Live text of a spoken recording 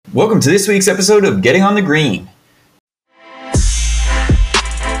Welcome to this week's episode of Getting on the Green.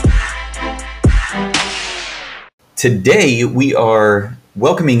 Today we are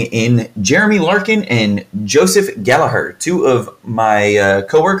welcoming in Jeremy Larkin and Joseph Gallagher, two of my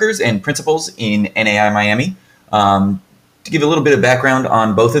coworkers and principals in NAI Miami. To give a little bit of background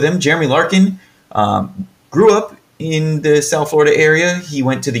on both of them, Jeremy Larkin grew up in the South Florida area. He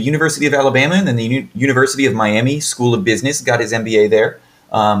went to the University of Alabama and then the University of Miami School of Business, got his MBA there.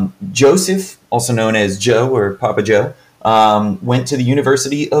 Joseph, also known as Joe or Papa Joe, went to the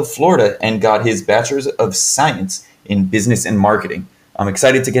University of Florida and got his Bachelor's of Science in Business and Marketing. I'm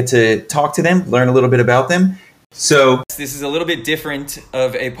excited to get to talk to them, learn a little bit about them. So this is a little bit different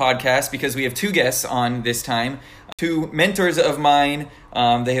of a podcast because we have two guests on this time, two mentors of mine.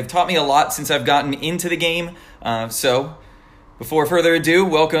 They have taught me a lot since I've gotten into the game. So before further ado,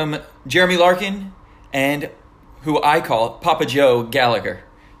 welcome Jeremy Larkin and who I call Papa Joe Gallagher.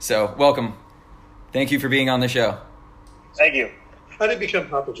 So welcome. Thank you for being on the show. Thank you. How did it become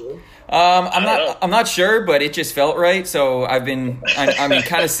Papa Joe? I'm not sure, but it just felt right. So I've been, I mean,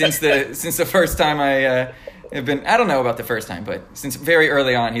 kind of since the first time I have been. I don't know about the first time, but since very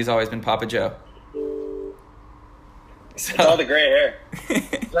early on, he's always been Papa Joe. So, it's all the gray hair.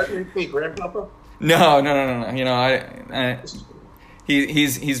 Does that make me grandpapa? No. You know,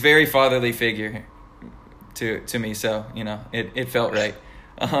 he's very fatherly figure to me. So you know, it felt right.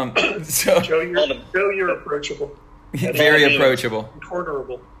 So Joe, you're approachable. Very approachable.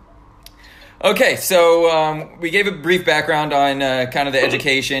 Cornerable. Okay, so we gave a brief background on kind of the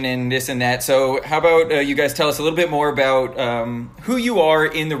education and this and that. So how about you guys tell us a little bit more about who you are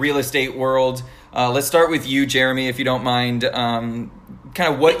in the real estate world? Let's start with you, Jeremy, if you don't mind. Kind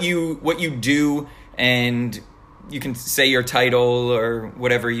of what you do, and you can say your title or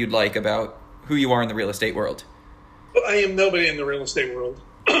whatever you'd like about who you are in the real estate world. Well, I am nobody in the real estate world.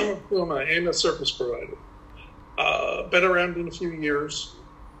 Who am I? I'm a service provider. Been around in a few years.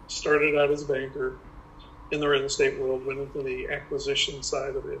 Started out as a banker in the real estate world, went into the acquisition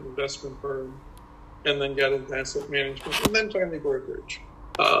side of an investment firm, and then got into asset management, and then finally brokerage.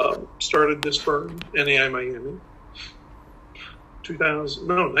 Started this firm, NAI Miami,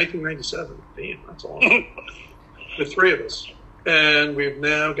 1997. Damn, that's a long time. The three of us. And we've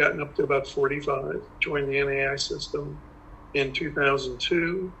now gotten up to about 45, joined the NAI system in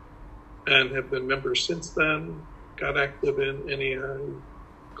 2002, and have been members since then. Got active in NAI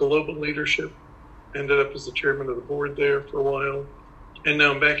global leadership, ended up as the chairman of the board there for a while, and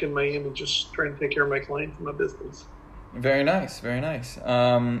now I'm back in Miami just trying to take care of my clients and my business. Very nice, very nice.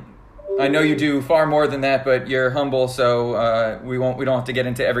 I know you do far more than that, but you're humble, so we don't have to get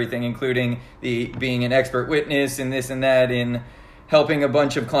into everything, including the being an expert witness and this and that, in helping a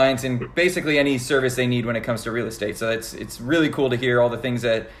bunch of clients in basically any service they need when it comes to real estate. So it's really cool to hear all the things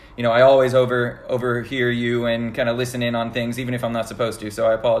that, you know, I always overhear you and kind of listen in on things, even if I'm not supposed to. So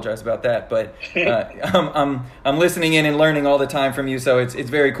I apologize about that. But I'm listening in and learning all the time from you. So it's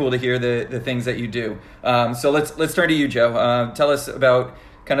very cool to hear the things that you do. So let's turn to you, Joe. Tell us about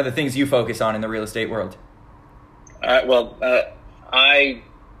kind of the things you focus on in the real estate world. Well, I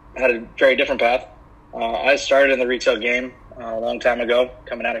had a very different path. I started in the retail game a long time ago,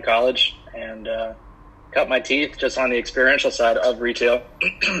 coming out of college, and cut my teeth just on the experiential side of retail.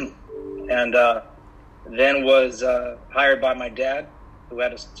 And then was hired by my dad, who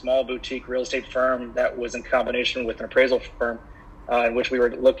had a small boutique real estate firm that was in combination with an appraisal firm, in which we were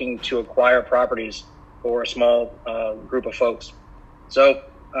looking to acquire properties for a small group of folks. So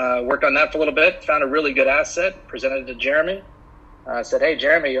worked on that for a little bit, found a really good asset, presented it to Jeremy. I said, "Hey,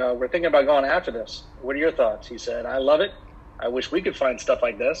 Jeremy, we're thinking about going after this. What are your thoughts?" He said, "I love it. I wish we could find stuff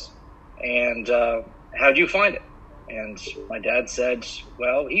like this. And how'd you find it?" And my dad said,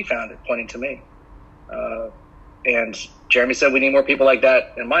 "Well, he found it," pointing to me. And Jeremy said, "We need more people like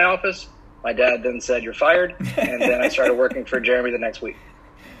that in my office." My dad then said, "You're fired." And then I started working for Jeremy the next week.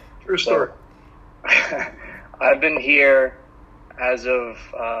 True story. So, I've been here as of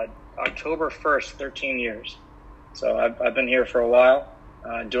October 1st, 13 years. So I've been here for a while,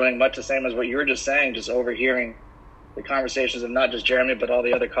 doing much the same as what you were just saying, just overhearing the conversations of not just Jeremy, but all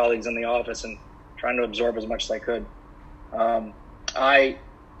the other colleagues in the office, and trying to absorb as much as I could. I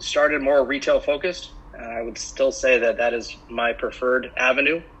started more retail focused, and I would still say that is my preferred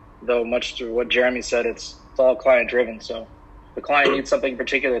avenue, though much to what Jeremy said, it's all client driven. So if the client needs something in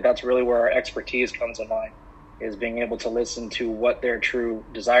particular, that's really where our expertise comes in line, is being able to listen to what their true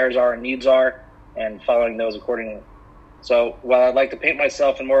desires are and needs are, and following those accordingly. So while I'd like to paint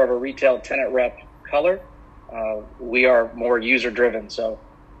myself in more of a retail tenant rep color, we are more user driven. So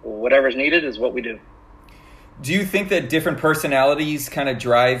whatever's needed is what we do. Do you think that different personalities kind of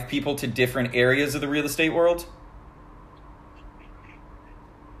drive people to different areas of the real estate world?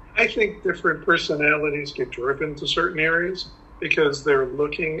 I think different personalities get driven to certain areas because they're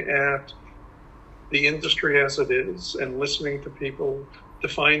looking at the industry as it is and listening to people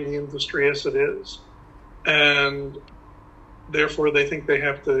define the industry as it is. And therefore, they think they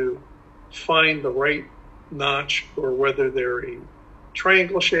have to find the right notch, or whether they're a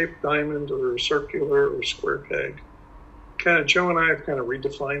triangle-shaped diamond or circular or square peg. Kind of Joe and I have kind of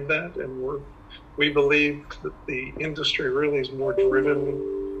redefined that, and we believe that the industry really is more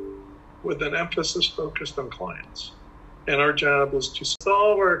driven with an emphasis focused on clients. And our job is to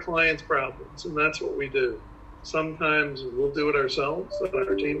solve our clients' problems, and that's what we do. Sometimes we'll do it ourselves, and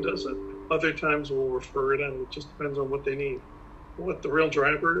our team does it. Other times we'll refer it out. It just depends on what they need. What the real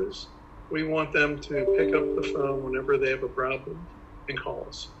driver is, we want them to pick up the phone whenever they have a problem and call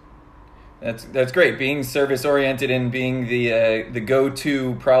us. That's great. Being service oriented and being the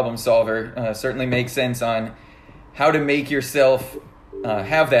go-to problem solver certainly makes sense on how to make yourself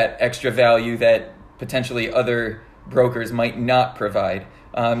have that extra value that potentially other brokers might not provide.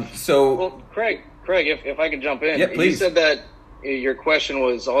 Well, Craig, if I can jump in, yeah, please. You said that your question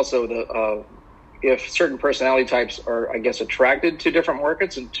was also if certain personality types are, I guess, attracted to different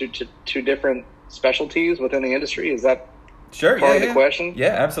markets and to different specialties within the industry. Is that sure? Part of the question?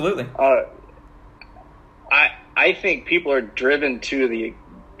 Yeah, absolutely. I think people are driven to the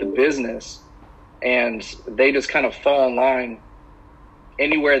business, and they just kind of fall in line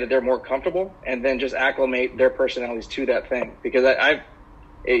anywhere that they're more comfortable, and then just acclimate their personalities to that thing. Because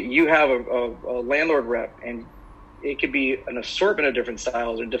you have a landlord rep, and it could be an assortment of different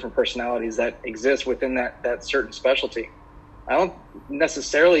styles or different personalities that exist within that certain specialty. I don't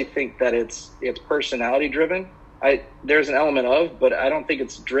necessarily think that it's personality driven. There's an element of, but I don't think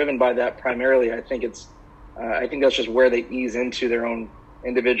it's driven by that primarily. I think that's just where they ease into their own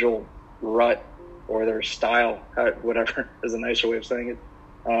individual rut or their style, whatever is a nicer way of saying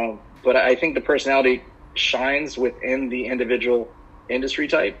it. But I think the personality shines within the individual industry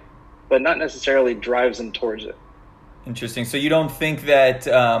type, but not necessarily drives them towards it. Interesting. So you don't think that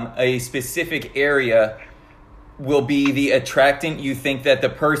a specific area will be the attractant? You think that the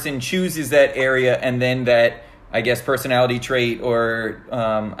person chooses that area, and then that, I guess, personality trait or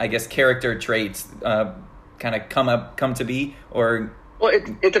I guess character traits kind of come to be? Or well,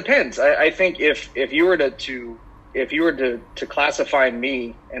 it depends. I think if you were to classify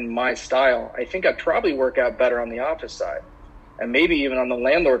me and my style, I think I'd probably work out better on the office side, and maybe even on the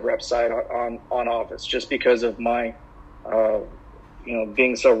landlord rep side on office, just because of my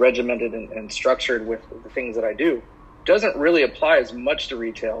being so regimented and structured with the things that I do. Doesn't really apply as much to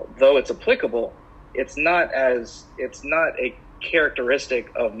retail, though it's applicable. It's not a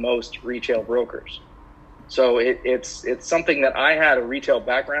characteristic of most retail brokers. So it's something that I had a retail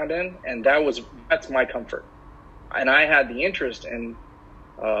background in, and that's my comfort. And I had the interest in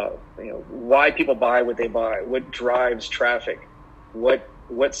why people buy what they buy, what drives traffic, what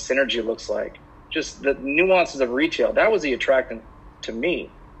synergy looks like, just the nuances of retail. That was the attractant to me.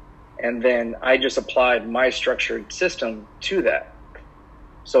 And then I just applied my structured system to that.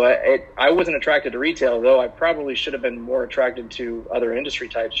 So I wasn't attracted to retail, though I probably should have been more attracted to other industry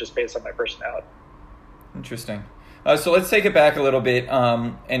types just based on my personality. Interesting. So let's take it back a little bit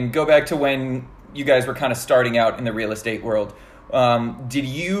and go back to when you guys were kind of starting out in the real estate world. Did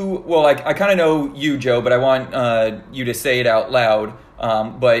you, well, I kind of know you, Joe, but I want you to say it out loud.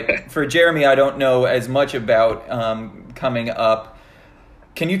 But for Jeremy, I don't know as much about coming up.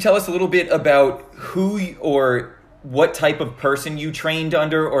 Can you tell us a little bit about who or what type of person you trained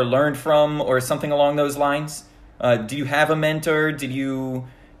under or learned from or something along those lines? Do you have a mentor? Did you,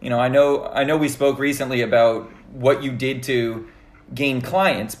 I know we spoke recently about what you did to gain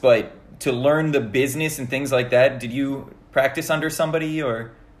clients, but to learn the business and things like that, did you practice under somebody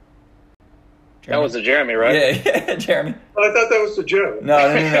or? Jeremy? That was the Jeremy, right? Yeah, Jeremy. Oh, I thought that was the Joe.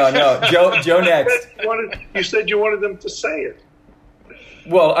 No. Joe next. You said you wanted them to say it.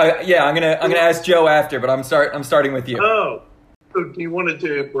 Well, I'm gonna ask Joe after, but I'm starting with you. Oh, so do you want to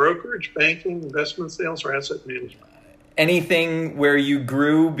do brokerage, banking, investment sales, or asset management? Anything where you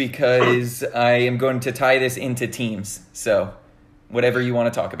grew, because I am going to tie this into teams. So, whatever you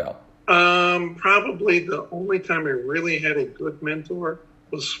want to talk about. Probably the only time I really had a good mentor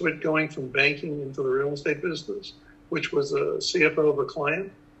was going from banking into the real estate business, which was a CFO of a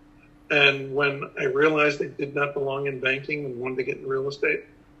client. And when I realized I did not belong in banking and wanted to get in real estate,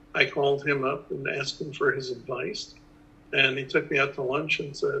 I called him up and asked him for his advice. And he took me out to lunch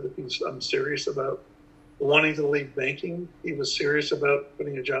and said, if I'm serious about wanting to leave banking, he was serious about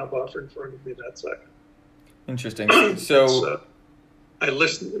putting a job offer in front of me that second. Interesting. It's, So, I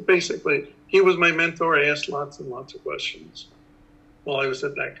listened. Basically, he was my mentor. I asked lots and lots of questions while I was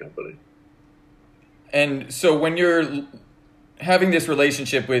at that company. and so when you're having this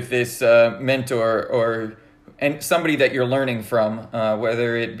relationship with this mentor and somebody that you're learning from,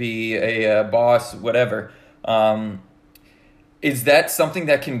 whether it be a boss, whatever, is that something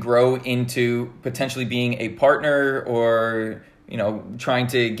that can grow into potentially being a partner, or trying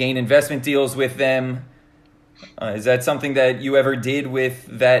to gain investment deals with them? Is that something that you ever did with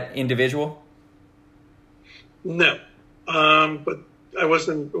that individual? No, but I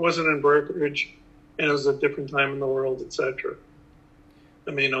wasn't in brokerage, and it was a different time in the world, etc.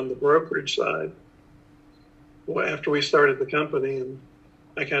 I mean, on the brokerage side, after we started the company, and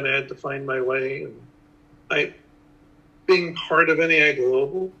I kind of had to find my way, and being part of NAI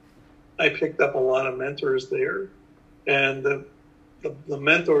Global, I picked up a lot of mentors there, and the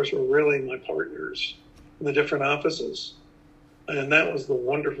mentors were really my partners in the different offices. And that was the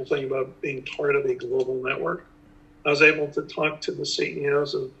wonderful thing about being part of a global network. I was able to talk to the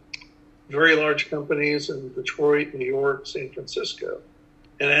CEOs of very large companies in Detroit, New York, San Francisco,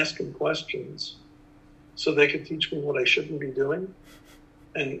 and ask them questions so they could teach me what I shouldn't be doing,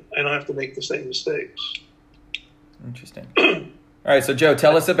 and I don't have to make the same mistakes. Interesting. All right, so Joe,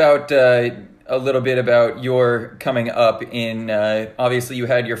 tell us about a little bit about your coming up in. Obviously, you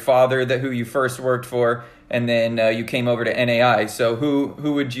had your father who you first worked for, and then you came over to NAI. So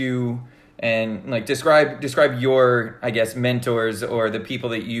who would you describe your, I guess, mentors or the people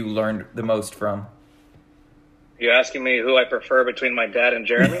that you learned the most from? You asking me who I prefer between my dad and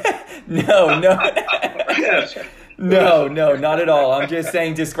Jeremy? No. Yes. No, not at all. I'm just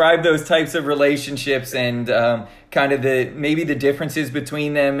saying describe those types of relationships and kind of maybe the differences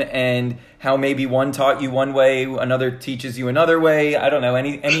between them, and how maybe one taught you one way, another teaches you another way. I don't know,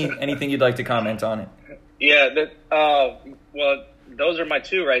 anything you'd like to comment on it. Yeah, well, those are my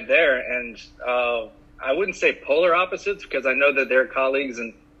two right there, and I wouldn't say polar opposites, because I know that they're colleagues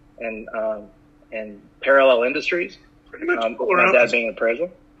in parallel industries. Pretty much my dad being an appraiser,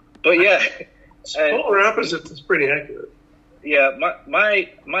 but yeah. Polar opposites is pretty accurate. Yeah,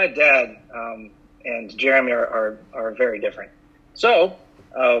 my dad and Jeremy are very different. So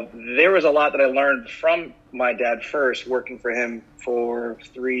there was a lot that I learned from my dad first, working for him for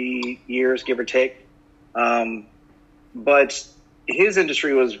 3 years, give or take. But his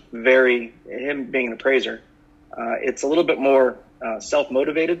industry was him being an appraiser, it's a little bit more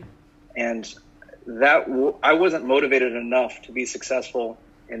self-motivated, and I wasn't motivated enough to be successful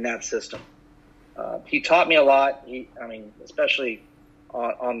in that system. He taught me a lot. Especially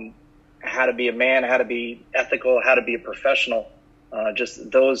on how to be a man, how to be ethical, how to be a professional.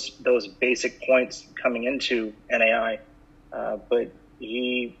 Just those basic points coming into NAI. But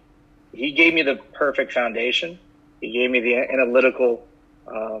he gave me the perfect foundation. He gave me the analytical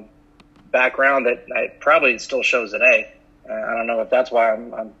background that I probably still shows today. I don't know if that's why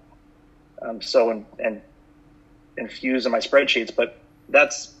I'm so infused in my spreadsheets, but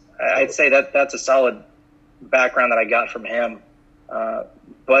I'd say that's a solid background that I got from him.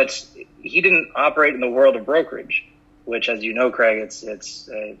 But he didn't operate in the world of brokerage, which, as you know, Craig, it's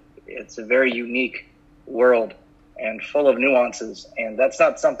a very unique world and full of nuances. And that's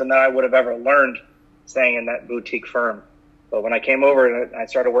not something that I would have ever learned staying in that boutique firm. But when I came over and I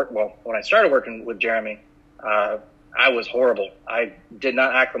started working with Jeremy, I was horrible. I did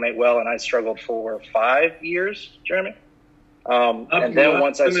not acclimate well, and I struggled for 5 years, Jeremy. And then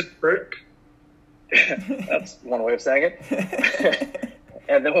once that's one way of saying it.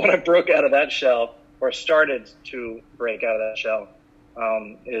 And then when I broke out of that shell, or started to break out of that shell,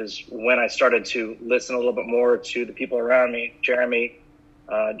 is when I started to listen a little bit more to the people around me, Jeremy,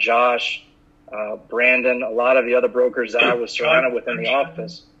 Josh, Brandon, a lot of the other brokers that I was surrounded with in the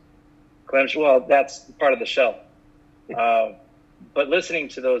office. Well, that's part of the shell. But listening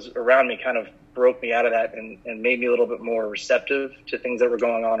to those around me kind of broke me out of that and made me a little bit more receptive to things that were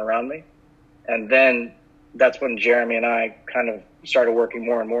going on around me. And then that's when Jeremy and I kind of started working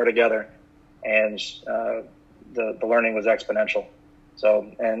more and more together, and the learning was exponential.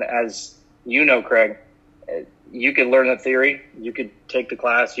 So, and as you know, Craig, you could learn the theory, you could take the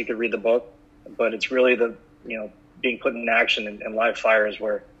class, you could read the book, but it's really being put in action and live fire is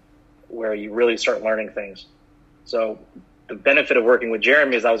where you really start learning things. So the benefit of working with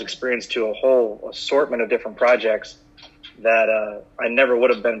Jeremy is I was experienced to a whole assortment of different projects that I never would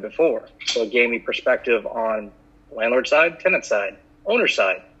have been before. So it gave me perspective on landlord side, tenant side, owner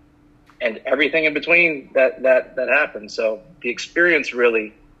side, and everything in between that happened. So the experience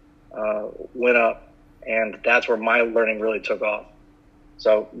really went up, and that's where my learning really took off.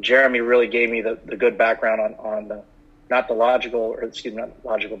 So Jeremy really gave me the good background on the, not the logical, or excuse me, not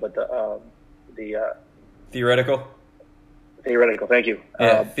logical, but the theoretical. Theoretical, thank you.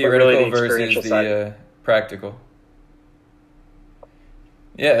 Yeah, theoretical really versus the practical.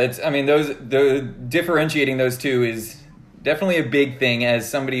 Yeah, the differentiating those two is definitely a big thing. As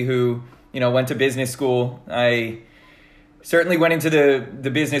somebody who, went to business school, I certainly went into the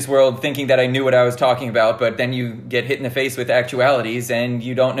business world thinking that I knew what I was talking about, but then you get hit in the face with actualities and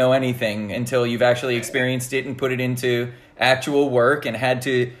you don't know anything until you've actually experienced it and put it into actual work and had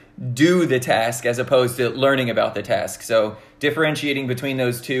to do the task as opposed to learning about the task. So differentiating between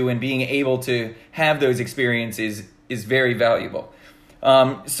those two and being able to have those experiences is very valuable.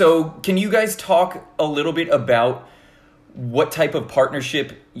 So can you guys talk a little bit about what type of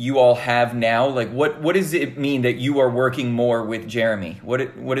partnership you all have now? Like what does it mean that you are working more with Jeremy?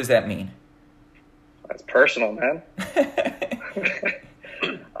 What does that mean? That's personal, man.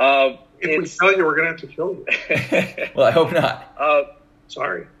 If we tell you, we're going to have to kill you. Well, I hope not.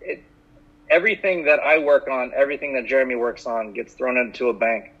 Sorry. Everything that I work on, everything that Jeremy works on gets thrown into a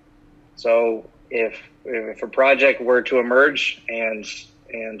bank. So if a project were to emerge and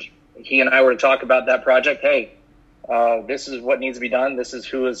he and I were to talk about that project, hey, this is what needs to be done. This is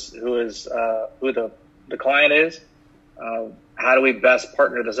who the client is. How do we best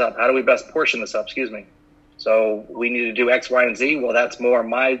partner this up? How do we best portion this up? Excuse me. So we need to do X, Y, and Z. Well, that's more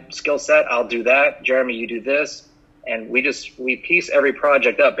my skill set. I'll do that. Jeremy, you do this. And we piece every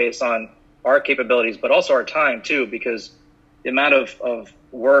project up based on our capabilities, but also our time too, because the amount of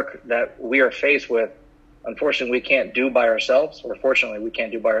work that we are faced with, unfortunately, we can't do by ourselves, or fortunately, we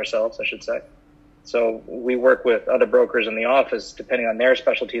can't do by ourselves, I should say. So we work with other brokers in the office, depending on their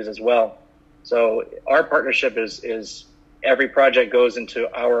specialties as well. So our partnership is every project goes into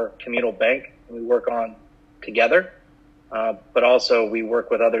our communal bank, and we work on together. But also we work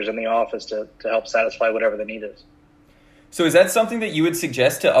with others in the office to help satisfy whatever the need is. So is that something that you would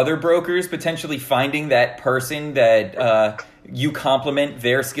suggest to other brokers, potentially finding that person that you complement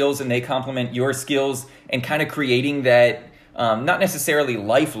their skills and they complement your skills, and kind of creating that, not necessarily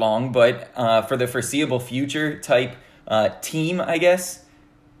lifelong, but for the foreseeable future type team, I guess?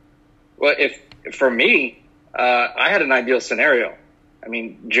 Well, for me, I had an ideal scenario. I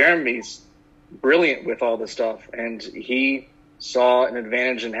mean, Jeremy's brilliant with all this stuff, and he saw an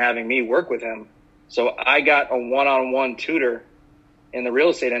advantage in having me work with him. So I got a one-on-one tutor in the real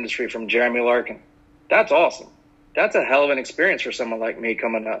estate industry from Jeremy Larkin. That's awesome. That's a hell of an experience for someone like me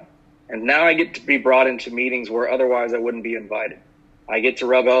coming up. And now I get to be brought into meetings where otherwise I wouldn't be invited. I get to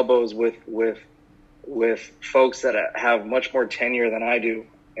rub elbows with folks that have much more tenure than I do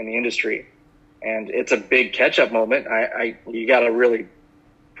in the industry. And it's a big catch-up moment. You got to really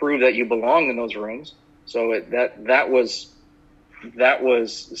prove that you belong in those rooms. So that was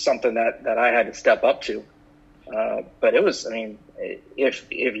something that I had to step up to. But it was, I mean,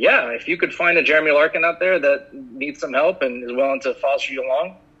 if you could find a Jeremy Larkin out there that needs some help and is willing to foster you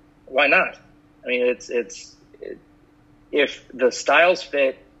along, why not? I mean, if the styles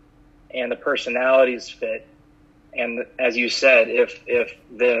fit and the personalities fit, and as you said, if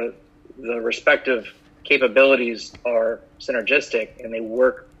the respective capabilities are synergistic and they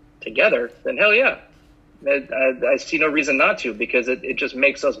work together, then hell yeah. I see no reason not to, because it just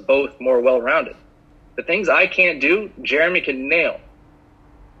makes us both more well-rounded. The things I can't do, Jeremy can nail,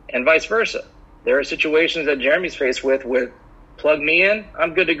 and vice versa. There are situations that Jeremy's faced with plug me in,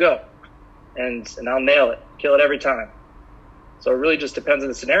 I'm good to go, and I'll nail it, kill it every time. So it really just depends on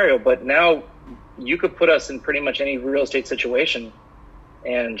the scenario. But now you could put us in pretty much any real estate situation,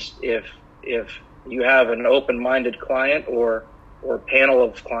 and if you have an open-minded client or panel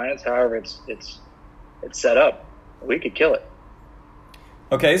of clients, however it's set up, we could kill it.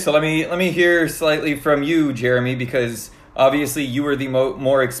 Okay, so let me hear slightly from you, Jeremy, because obviously you were the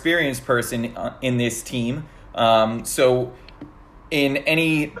more experienced person in this team. So in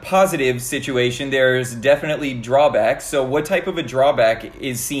any positive situation, there's definitely drawbacks. So what type of a drawback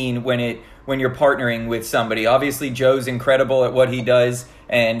is seen when you're partnering with somebody? Obviously, Joe's incredible at what he does,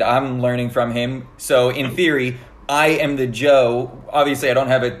 and I'm learning from him. So in theory, I am the Joe. Obviously, I don't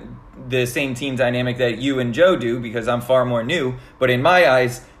have the same team dynamic that you and Joe do because I'm far more new. But in my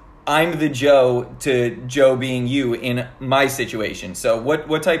eyes, I'm the Joe to Joe being you in my situation. So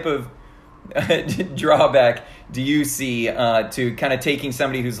what type of drawback do you see to kind of taking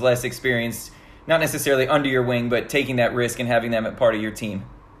somebody who's less experienced, not necessarily under your wing, but taking that risk and having them a part of your team?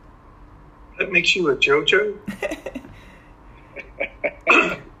 That makes you a JoJo?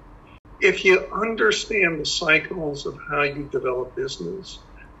 If you understand the cycles of how you develop business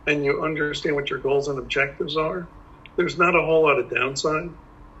and you understand what your goals and objectives are, there's not a whole lot of downside.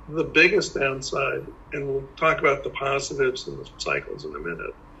 The biggest downside, and we'll talk about the positives and the cycles in a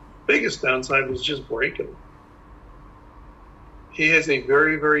minute, biggest downside was just breaking. He has a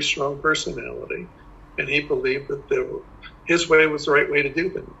very, very strong personality, and he believed that his way was the right way to do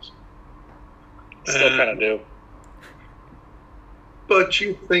things. Still kind of do. But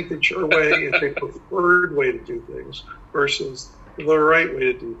you think that your way is a preferred way to do things versus the right way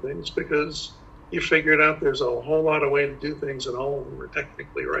to do things because you figured out there's a whole lot of ways to do things and all of them are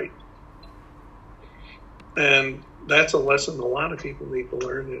technically right. And that's a lesson a lot of people need to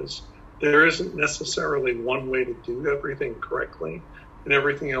learn is there isn't necessarily one way to do everything correctly and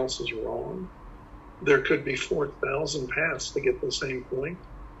everything else is wrong. There could be 4,000 paths to get the same point,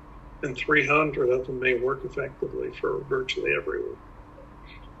 and 300 of them may work effectively for virtually everyone.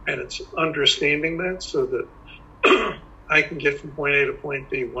 And it's understanding that so that I can get from point A to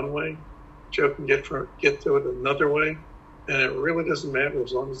point B one way, Joe can get to it another way, and it really doesn't matter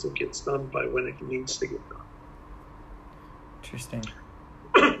as long as it gets done by when it needs to get done. Interesting.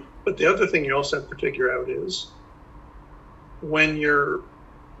 But the other thing you also have to figure out is when you're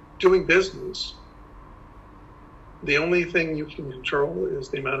doing business, the only thing you can control is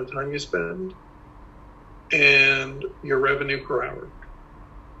the amount of time you spend and your revenue per hour.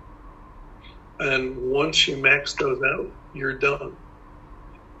 And once you max those out, you're done.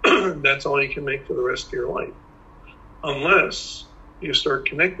 That's all you can make for the rest of your life. Unless you start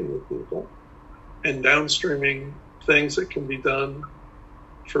connecting with people and downstreaming things that can be done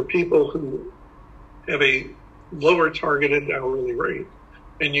for people who have a lower targeted hourly rate,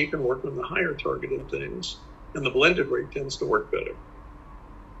 and you can work on the higher targeted things, and the blended rate tends to work better.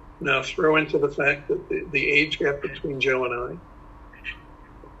 Now throw into the fact that the age gap between Joe and I,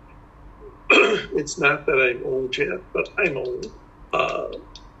 it's not that I'm old yet, but I'm old.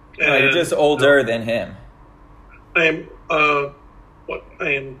 You're just older than him. I am, I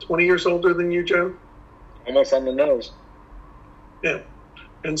am 20 years older than you, Joe? Almost on the nose. Yeah.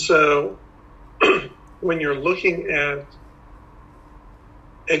 And so when you're looking at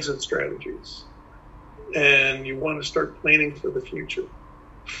exit strategies and you want to start planning for the future,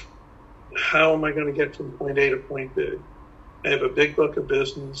 how am I going to get from point A to point B? I have a big book of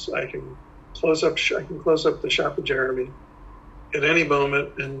business. I can close up the shop of Jeremy at any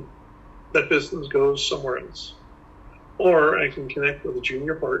moment, and that business goes somewhere else. Or I can connect with a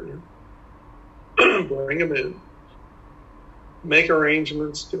junior partner, bring him in, make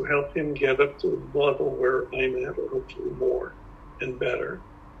arrangements to help him get up to the level where I'm at, or hopefully more and better.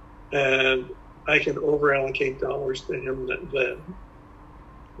 And I can over-allocate dollars to him then.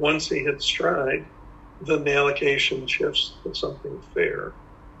 Once he hits stride, then the allocation shifts to something fair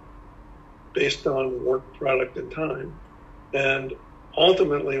based on work product and time. And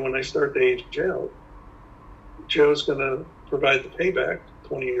ultimately, when I start to age out, Joe's going to provide the payback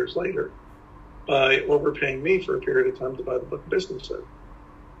 20 years later by overpaying me for a period of time to buy the book of business in.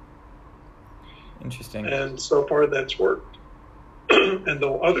 Interesting. And so far that's worked. And the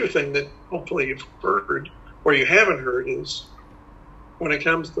other thing that hopefully you've heard or you haven't heard is when it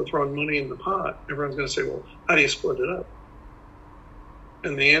comes to throwing money in the pot, everyone's going to say, well, how do you split it up?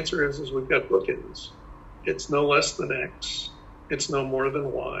 And the answer is we've got bookends. It's no less than X. It's no more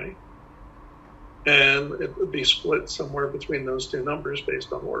than Y. And it would be split somewhere between those two numbers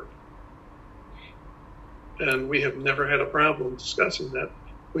based on work. And we have never had a problem discussing that.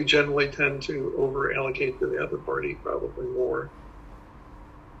 We generally tend to over-allocate to the other party, probably more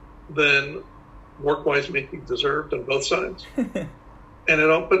than work-wise making deserved on both sides. And it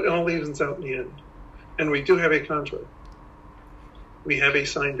all evens out in the end. And we do have a contract. We have a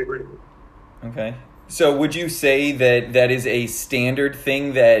signed agreement. Okay. So would you say that that is a standard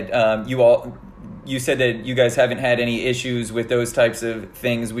thing that you said that you guys haven't had any issues with those types of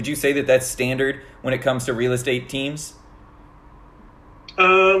things. Would you say that that's standard when it comes to real estate teams?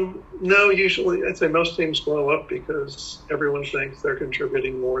 No, usually I'd say most teams blow up because everyone thinks they're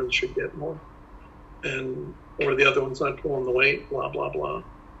contributing more and should get more. Or the other one's not pulling the weight, blah, blah, blah.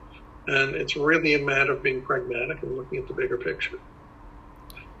 And it's really a matter of being pragmatic and looking at the bigger picture.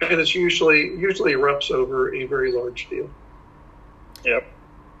 And it's usually erupts over a very large deal. Yep.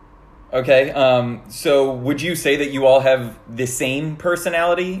 Okay. So would you say that you all have the same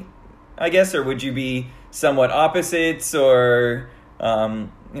personality, I guess, or would you be somewhat opposites, or I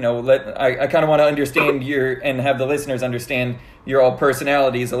kind of want to understand and have the listeners understand your all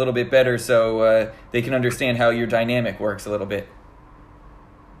personalities a little bit better, so they can understand how your dynamic works a little bit.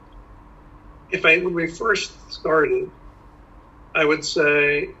 When we first started, I would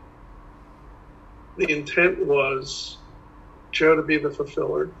say the intent was Joe to be the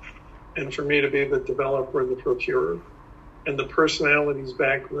fulfiller and for me to be the developer and the procurer. And the personalities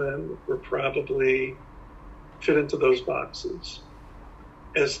back then were probably fit into those boxes.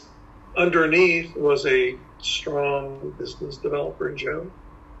 As underneath was a strong business developer in Joe,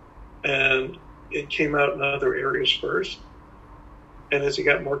 and it came out in other areas first. And as he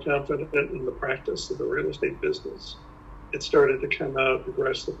got more confident in the practice of the real estate business, it started to come out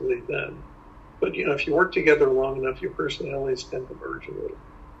aggressively then. But, if you work together long enough, your personalities tend to merge a little.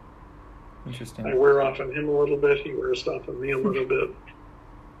 Interesting. I wear off on him a little bit. He wears off on me a little bit.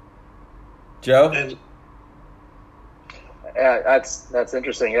 Joe? And Yeah, that's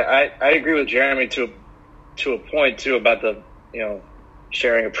interesting. I agree with Jeremy to a point too about the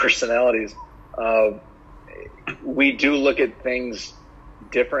sharing of personalities. We do look at things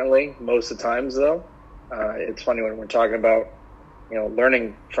differently most of the times, though. It's funny when we're talking about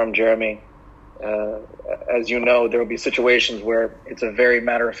learning from Jeremy. As you know, there will be situations where it's a very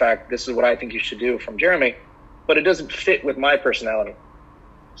matter of fact, this is what I think you should do from Jeremy, but it doesn't fit with my personality.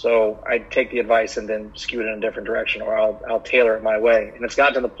 So I take the advice and then skew it in a different direction, or I'll tailor it my way. And it's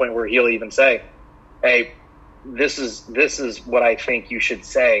gotten to the point where he'll even say, "Hey, this is what I think you should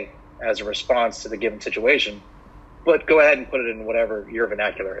say as a response to the given situation, but go ahead and put it in whatever your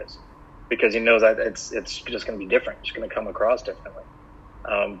vernacular is," because he knows that it's just going to be different. It's going to come across differently.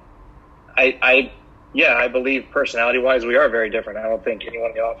 I believe personality-wise, we are very different. I don't think anyone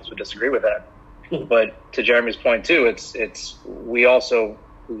in the office would disagree with that. But to Jeremy's point too, it's we also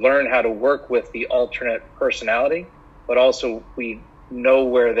learn how to work with the alternate personality, but also we know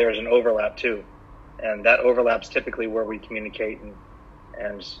where there's an overlap too, and that overlap's typically where we communicate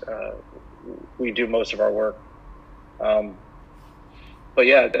and we do most of our work. But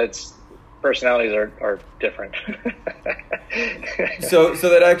yeah, personalities are different. So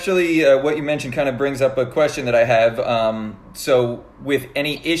that actually, what you mentioned kind of brings up a question that I have. So with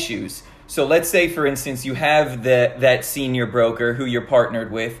any issues, so let's say, for instance, you have that senior broker who you're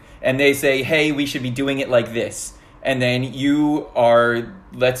partnered with, and they say, hey, we should be doing it like this. And then you are,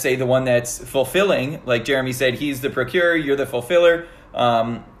 let's say, the one that's fulfilling. Like Jeremy said, he's the procurer, you're the fulfiller.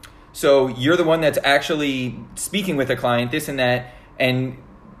 So you're the one that's actually speaking with the client, this and that, and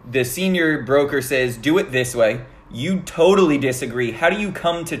the senior broker says, do it this way. You totally disagree. How do you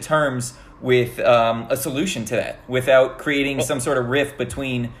come to terms with a solution to that without creating some sort of rift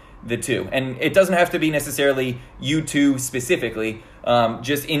between the two? And it doesn't have to be necessarily you two specifically.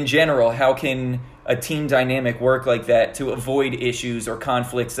 Just in general, how can a team dynamic work like that to avoid issues or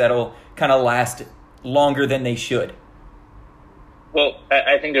conflicts that'll kind of last longer than they should? Well,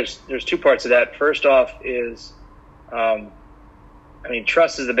 I think there's two parts of that. First off is,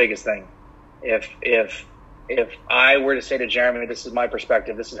 trust is the biggest thing. If I were to say to Jeremy, this is my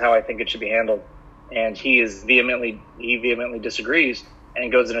perspective, this is how I think it should be handled, and he vehemently disagrees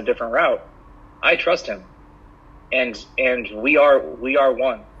and goes in a different route, I trust him, and we are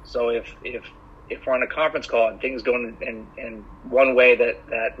one. So if we're on a conference call and things go in one way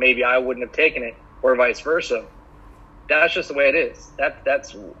that maybe I wouldn't have taken it, or vice versa, that's just the way it is.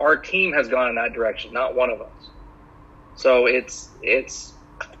 That's our team has gone in that direction, not one of us. So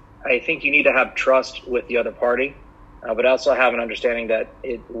I think you need to have trust with the other party, but also have an understanding that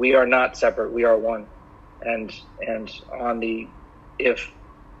we are not separate, we are one. And on the if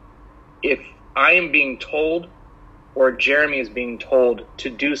I am being told, or Jeremy is being told to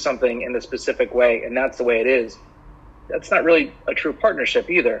do something in a specific way, and that's the way it is, that's not really a true partnership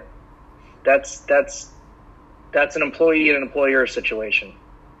either. That's an employee and an employer situation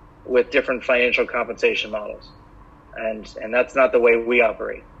with different financial compensation models. And that's not the way we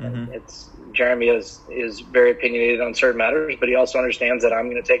operate. Mm-hmm. Jeremy is very opinionated on certain matters, but he also understands that I'm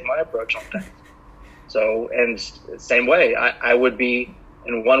going to take my approach on things. So, and same way, I would be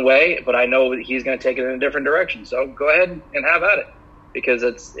in one way, but I know that he's going to take it in a different direction. So go ahead and have at it, because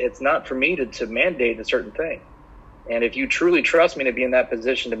it's not for me to mandate a certain thing. And if you truly trust me to be in that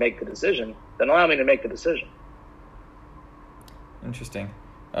position to make the decision, then allow me to make the decision. Interesting.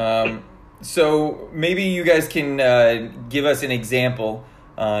 So maybe you guys can give us an example,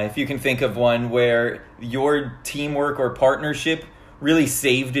 if you can think of one, where your teamwork or partnership really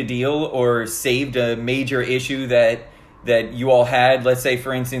saved a deal or saved a major issue that you all had. Let's say,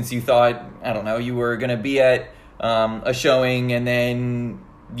 for instance, you thought, I don't know, you were going to be at a showing and then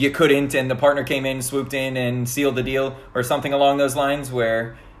you couldn't, and the partner came in, swooped in and sealed the deal, or something along those lines,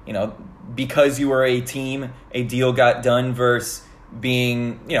 where, because you were a team, a deal got done versus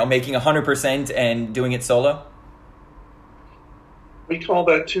being, making 100% and doing it solo? We call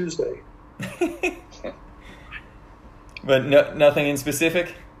that Tuesday. But nothing in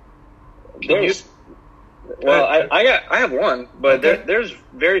specific? Well, I have one, but Okay. there's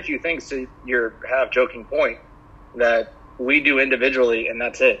very few things to your half joking point that we do individually, and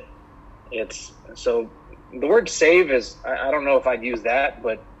that's it. It's so the word save is I don't know if I'd use that,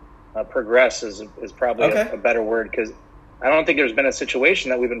 but progress is probably Okay. a better word, because I don't think there's been a situation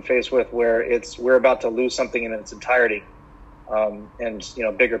that we've been faced with where we're about to lose something in its entirety. And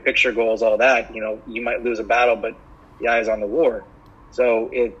bigger picture goals, all that. You might lose a battle, but the eye is on the war. So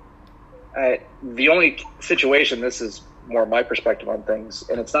the only situation, this is more my perspective on things,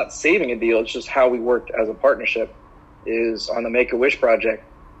 and it's not saving a deal, it's just how we worked as a partnership, is on the Make-A-Wish project,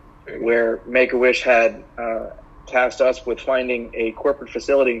 where Make-A-Wish had tasked us with finding a corporate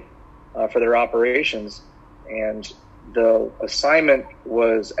facility for their operations, and the assignment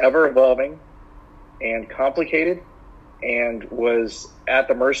was ever evolving and complicated, and was at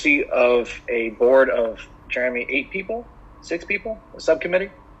the mercy of a board of, Jeremy, 6 people, a subcommittee,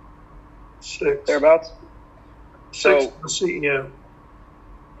 6. thereabouts. 6 So, the CEO.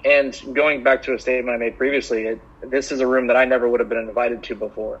 and going back to a statement I made previously, this is a room that I never would have been invited to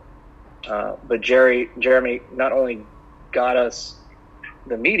before. But Jeremy not only got us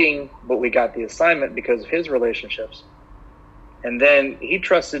the meeting, but we got the assignment because of his relationships. And then he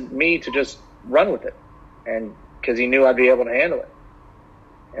trusted me to just run with it, and because he knew I'd be able to handle it.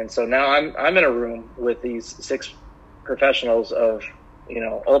 And so now I'm in a room with these 6 professionals of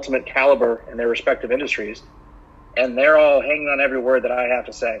ultimate caliber in their respective industries, and they're all hanging on every word that I have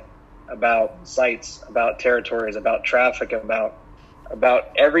to say about sites, about territories, about traffic, about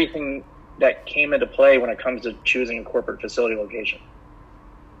everything that came into play when it comes to choosing a corporate facility location.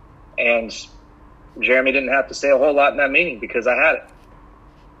 And Jeremy didn't have to say a whole lot in that meeting because I had it.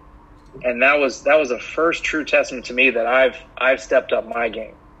 And that was the first true testament to me that I've stepped up my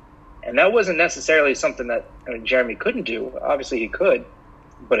game. And that wasn't necessarily something that Jeremy couldn't do. Obviously he could,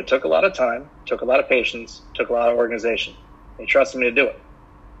 but it took a lot of time, took a lot of patience, took a lot of organization. He trusted me to do it.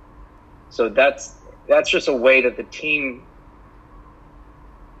 So that's just a way that the team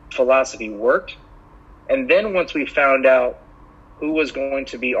philosophy worked. And then once we found out who was going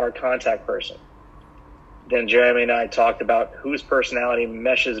to be our contact person, then Jeremy and I talked about whose personality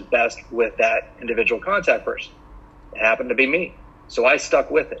meshes best with that individual contact person. It happened to be me. So I stuck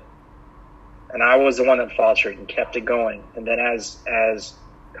with it. And I was the one that fostered and kept it going. And then as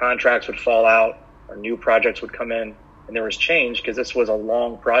contracts would fall out or new projects would come in and there was change, because this was a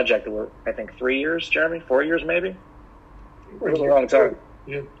long project. There were, I think, 3 years, Jeremy, 4 years maybe. It was a long time.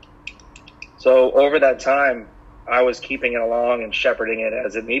 Yeah. So over that time, I was keeping it along and shepherding it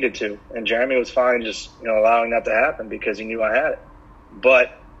as it needed to. And Jeremy was fine just allowing that to happen because he knew I had it.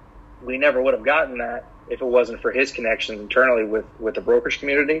 But we never would have gotten that if it wasn't for his connections internally with the brokerage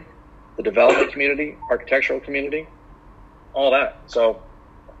community, the development community, architectural community, all that. So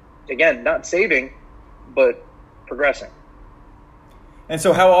again, not saving, but progressing. And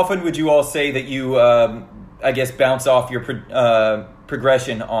so how often would you all say that you, I guess, bounce off your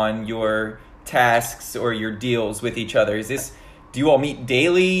progression on your tasks or your deals with each other? Do you all meet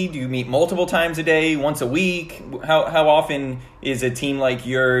daily? Do you meet multiple times a day, once a week? How often is a team like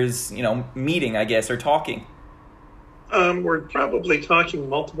yours, meeting, I guess, or talking? We're probably talking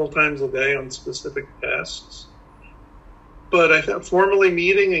multiple times a day on specific tasks. But I thought formally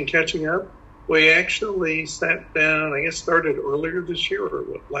meeting and catching up, we actually sat down, I guess started earlier this year or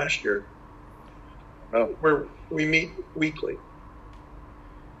last year, where we meet weekly.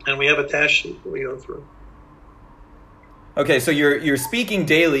 And we have a task sheet that we go through. Okay, so you're speaking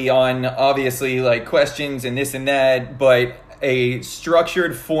daily on obviously like questions and this and that, but a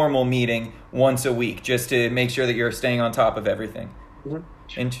structured formal meeting once a week just to make sure that you're staying on top of everything.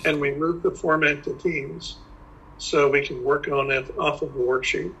 Mm-hmm. And we moved the format to Teams so we can work on it off of the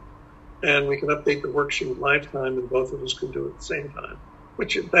worksheet, and we can update the worksheet live time, and both of us can do it at the same time,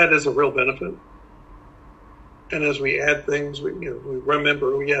 which that is a real benefit. And as we add things, we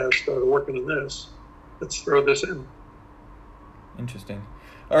remember, I started working on this. Let's throw this in. Interesting.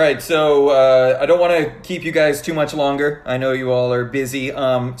 All right, so I don't want to keep you guys too much longer. I know you all are busy.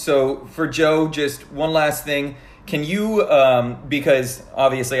 So for Joe, just one last thing. Can you, because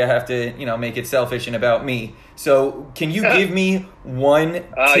obviously I have to, make it selfish and about me. So can you give me one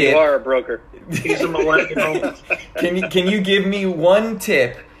tip? You are a broker. He's a millennial. Can you give me one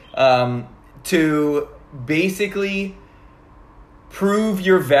tip to basically prove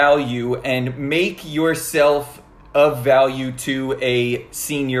your value and make yourself of value to a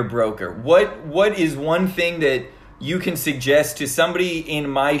senior broker? What is one thing that you can suggest to somebody in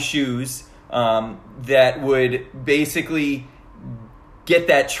my shoes that would basically get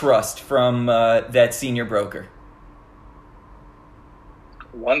that trust from that senior broker?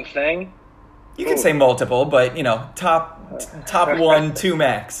 One thing, You can say multiple, but top 1, 2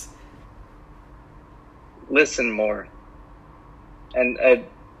 max. Listen more, and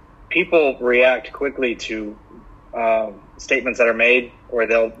people react quickly to statements that are made, or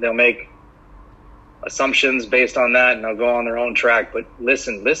they'll make assumptions based on that, and they'll go on their own track. But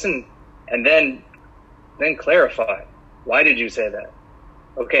listen, and then clarify. Why did you say that?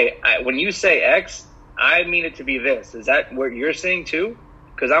 Okay, when you say X, I mean it to be this. Is that what you're saying too?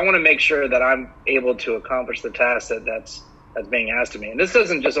 Because I want to make sure that I'm able to accomplish the task that's being asked of me. And this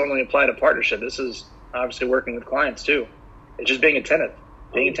doesn't just only apply to partnership. This is obviously working with clients too. It's just being attentive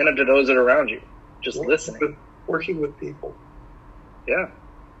to those that are around you, just listening. Working with people. Yeah.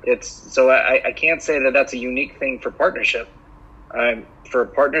 I can't say that that's a unique thing for partnership. For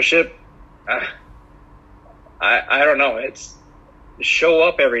partnership, I don't know. It's show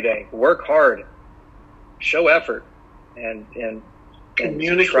up every day, work hard, show effort, and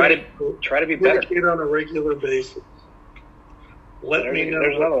communicate. Try to be better. Communicate on a regular basis. Let me know.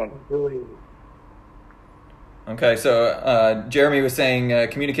 There's another one. Okay, so Jeremy was saying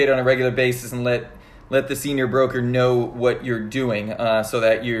communicate on a regular basis and let the senior broker know what you're doing, so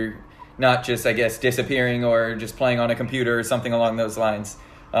that you're not just, I guess, disappearing or just playing on a computer or something along those lines.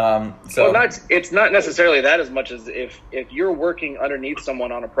 It's not necessarily that as much as if you're working underneath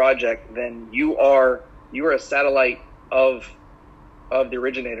someone on a project, then you are a satellite of the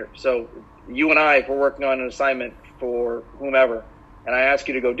originator. So you and I, if we're working on an assignment for whomever, and I ask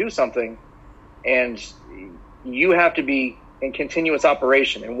you to go do something, and you have to be in continuous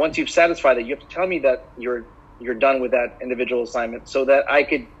operation. And once you've satisfied that, you have to tell me that you're done with that individual assignment, so that I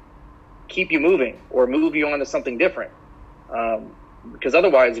could keep you moving or move you on to something different. Because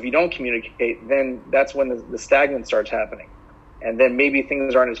otherwise, if you don't communicate, then that's when the stagnant starts happening. And then maybe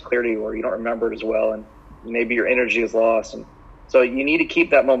things aren't as clear to you, or you don't remember it as well, and maybe your energy is lost. And so you need to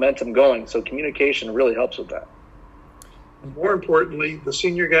keep that momentum going. So communication really helps with that. More importantly, the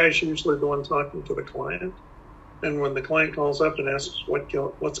senior guy is usually the one talking to the client. And when the client calls up and asks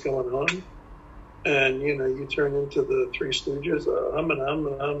what's going on, and you turn into the Three Stooges,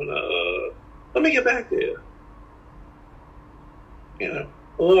 let me get back to you.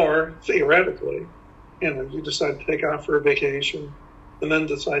 Or theoretically, you decide to take off for a vacation and then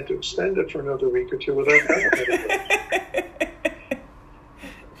decide to extend it for another week or two without that.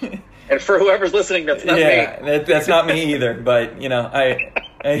 And for whoever's listening, that's not me. Yeah, that's not me either. But I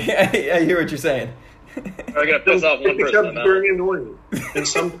hear what you're saying. I'm gonna piss off one person. It becomes very annoying, and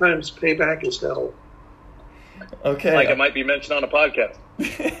sometimes payback is hell. Okay, like it might be mentioned on a podcast.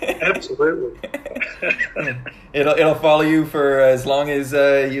 Absolutely. It'll follow you for as long as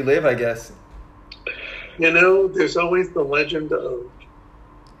you live, I guess. There's always the legend of,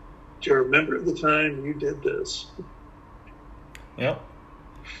 do you remember the time you did this? Yep.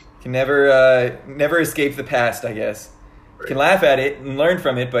 You can never escape the past, I guess. Right. You can laugh at it and learn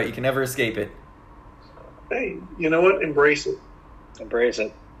from it, but you can never escape it. Hey, you know what? Embrace it. Embrace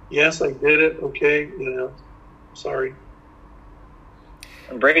it. Yes, I did it. Okay, sorry.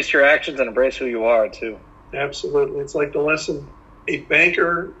 Embrace your actions and embrace who you are, too. Absolutely. It's like the lesson, a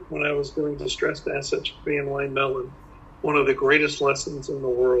banker, when I was doing distressed assets for BNY Mellon, one of the greatest lessons in the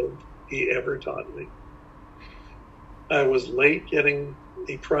world he ever taught me. I was late getting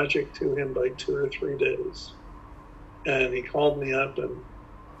a project to him by 2 or 3 days. And he called me up and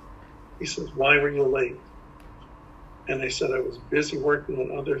he says, "Why were you late?" And I said, "I was busy working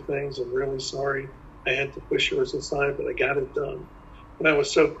on other things. I'm really sorry. I had to push yours aside, but I got it done." And I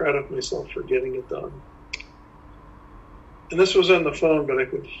was so proud of myself for getting it done. And this was on the phone, but I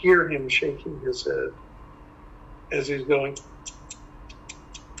could hear him shaking his head as he's going,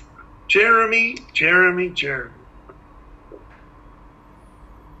 Jeremy.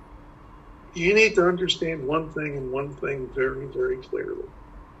 You need to understand one thing and one thing very, very clearly.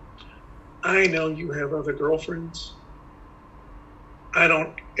 I know you have other girlfriends. I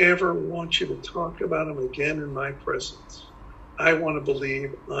don't ever want you to talk about them again in my presence. I want to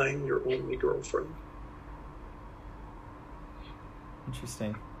believe I'm your only girlfriend.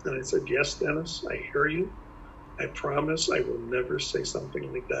 Interesting. And I said, "Yes, Dennis, I hear you. I promise I will never say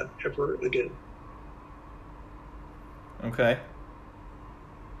something like that ever again." Okay.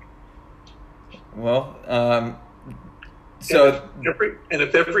 Well, so... And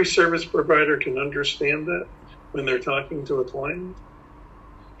if every service provider can understand that when they're talking to a client,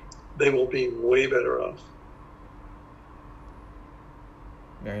 they will be way better off.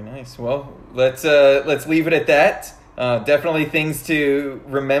 Very nice. Well, let's leave it at that. Definitely things to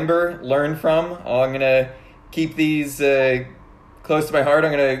remember, learn from. I'm gonna keep these close to my heart.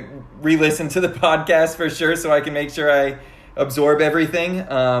 I'm gonna re-listen to the podcast for sure, so I can make sure I absorb everything.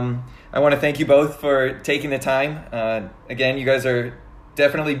 I want to thank you both for taking the time. Again, you guys are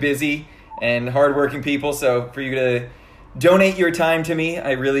definitely busy and hardworking people, so for you to donate your time to me,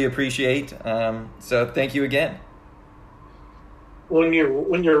 I really appreciate. So thank you again. When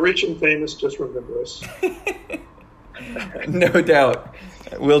you're rich and famous, just remember us. No doubt.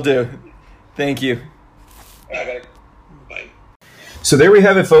 Will do. Thank you. Bye. So there we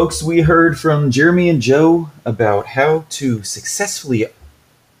have it, folks. We heard from Jeremy and Joe about how to successfully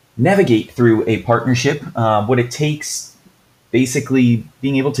navigate through a partnership, what it takes, basically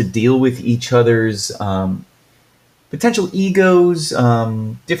being able to deal with each other's potential egos,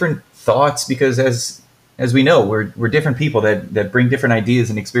 different thoughts, because as we know, we're different people that bring different ideas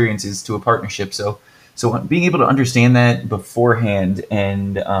and experiences to a partnership. So being able to understand that beforehand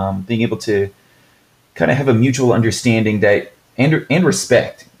and being able to kind of have a mutual understanding that and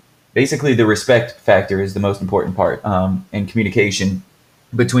respect. Basically, the respect factor is the most important part, and communication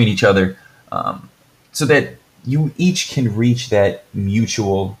between each other, so that you each can reach that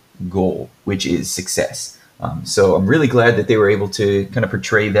mutual goal, which is success. So I'm really glad that they were able to kind of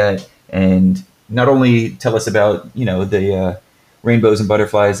portray that and not only tell us about, the rainbows and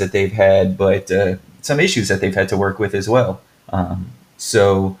butterflies that they've had, but some issues that they've had to work with as well.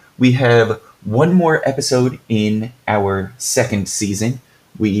 So we have one more episode in our second season.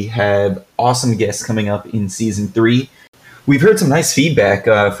 We have awesome guests coming up in season 3. We've heard some nice feedback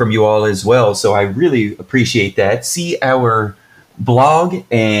from you all as well, so I really appreciate that. See our blog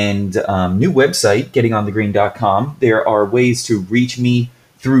and new website, gettingonthegreen.com. There are ways to reach me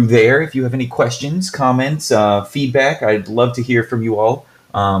through there. If you have any questions, comments, feedback, I'd love to hear from you all.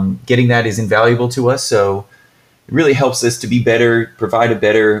 Getting that is invaluable to us, so it really helps us to be better, provide a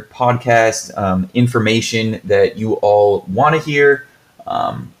better podcast, information that you all want to hear.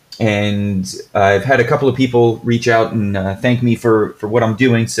 And I've had a couple of people reach out and thank me for what I'm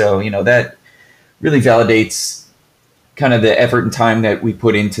doing. So, that really validates kind of the effort and time that we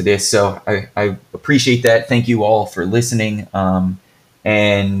put into this. So I appreciate that. Thank you all for listening.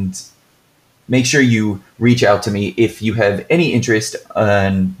 And make sure you reach out to me if you have any interest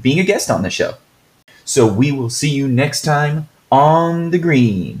in being a guest on the show. So we will see you next time on the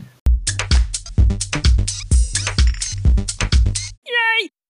green.